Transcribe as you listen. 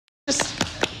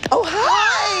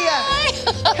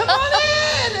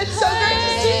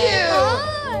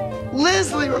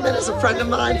Liz Lieberman is a friend of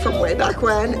mine from way back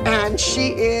when, and she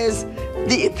is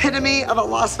the epitome of a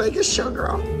Las Vegas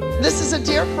showgirl. This is a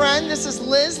dear friend. This is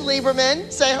Liz Lieberman.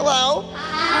 Say hello.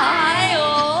 Hi,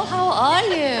 all. How are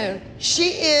you? She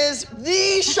is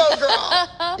the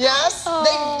showgirl. Yes?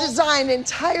 They designed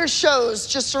entire shows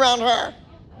just around her.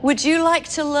 Would you like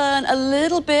to learn a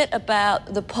little bit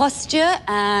about the posture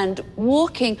and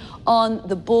walking on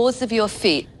the balls of your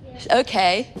feet?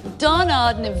 Okay. Don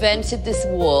Arden invented this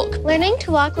walk. Learning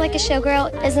to walk like a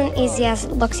showgirl isn't easy as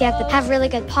it looks. You have to have really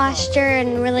good posture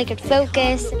and really good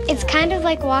focus. It's kind of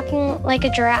like walking like a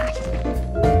giraffe.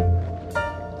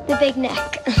 The big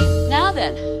neck. Now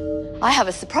then, I have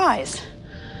a surprise.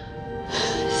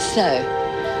 So,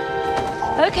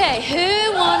 okay,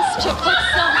 who wants to put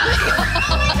something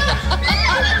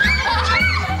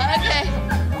Okay.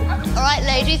 All right,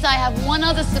 ladies, I have one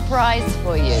other surprise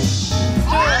for you.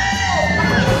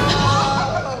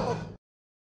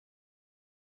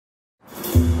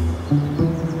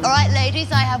 All right,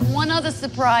 ladies, I have one other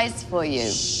surprise for you.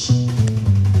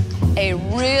 A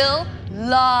real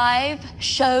live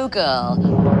showgirl.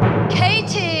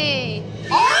 Katie!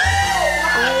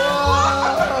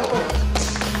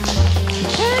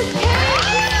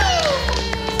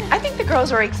 I think the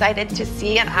girls were excited to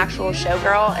see an actual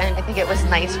showgirl, and I think it was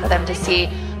nice for them to see,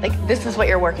 like, this is what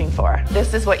you're working for.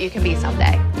 This is what you can be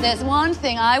someday. There's one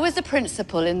thing. I was a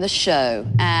principal in the show,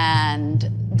 and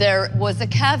there was a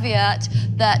caveat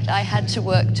that I had to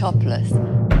work topless.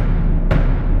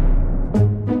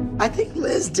 I think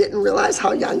Liz didn't realize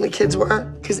how young the kids were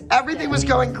because everything was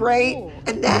going great.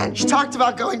 And then she talked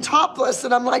about going topless,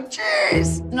 and I'm like,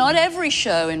 jeez. Not every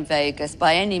show in Vegas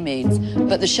by any means,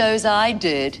 but the shows I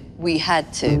did, we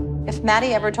had to. If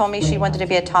Maddie ever told me she wanted to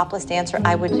be a topless dancer,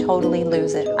 I would totally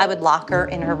lose it. I would lock her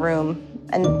in her room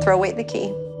and throw away the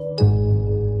key.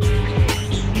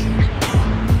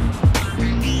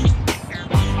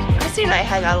 Christy and I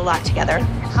hang out a lot together.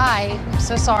 Hi,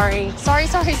 so sorry. Sorry,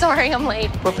 I'm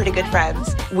late. We're pretty good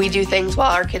friends. We do things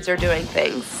while our kids are doing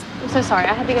things. I'm so sorry,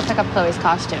 I had to go pick up Chloe's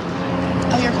costume.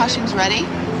 Oh, your costume's ready?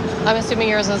 I'm assuming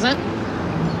yours isn't?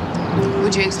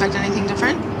 Would you expect anything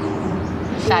different?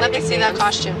 Let me see that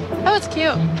costume. Oh, it's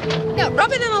cute. Yeah,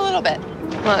 rub it in a little bit.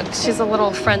 Look, she's a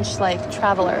little French-like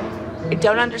traveler. I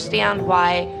don't understand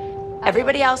why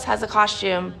everybody else has a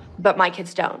costume, but my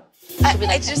kids don't.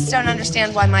 I just don't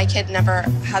understand why my kid never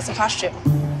has a costume.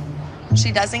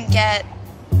 She doesn't get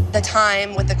the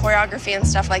time with the choreography and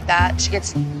stuff like that. She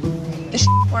gets the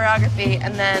choreography,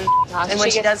 and then when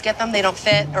she does get them, they don't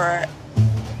fit, or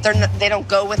they don't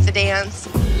go with the dance.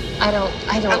 I don't.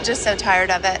 I'm just so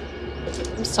tired of it.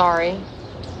 I'm sorry.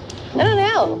 I don't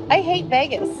know. I hate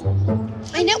Vegas.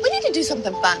 I know, we need to do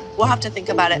something fun. We'll have to think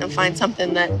about it and find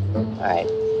something that All right.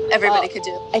 everybody could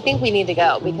do. I think we need to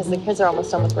go because the kids are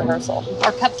almost done with rehearsal.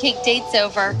 Our cupcake date's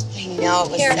over. I know,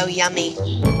 it was so yummy.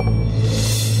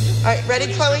 All right,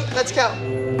 ready, Chloe? Let's go.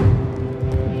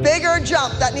 Bigger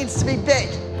jump. That needs to be big.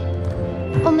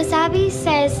 Well, Miss Abby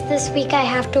says this week I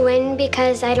have to win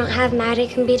because I don't have Maddie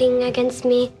competing against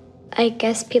me. I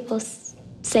guess people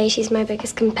say she's my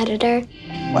biggest competitor.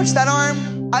 Watch that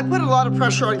arm. I put a lot of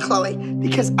pressure on Chloe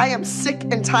because I am sick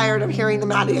and tired of hearing the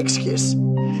Maddie excuse.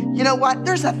 You know what?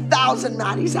 There's 1,000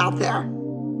 Maddies out there.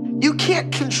 You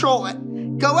can't control it.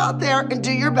 Go out there and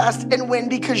do your best and win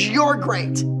because you're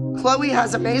great. Chloe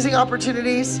has amazing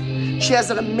opportunities. She has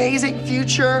an amazing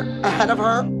future ahead of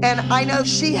her, and I know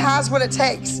she has what it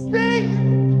takes. When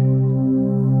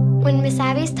Miss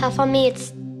Abby's tough on me,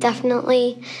 it's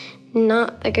definitely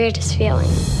not the greatest feeling.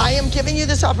 I am giving you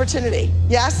this opportunity,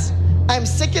 yes? I'm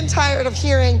sick and tired of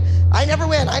hearing, I never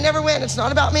win, it's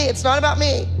not about me, it's not about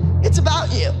me. It's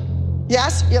about you.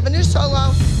 Yes, you have a new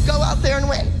solo, go out there and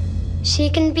win. She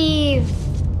can be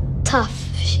tough.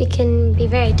 She can be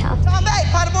very tough. Tom Bay,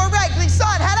 Pottermore Red, please,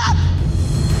 son, head up!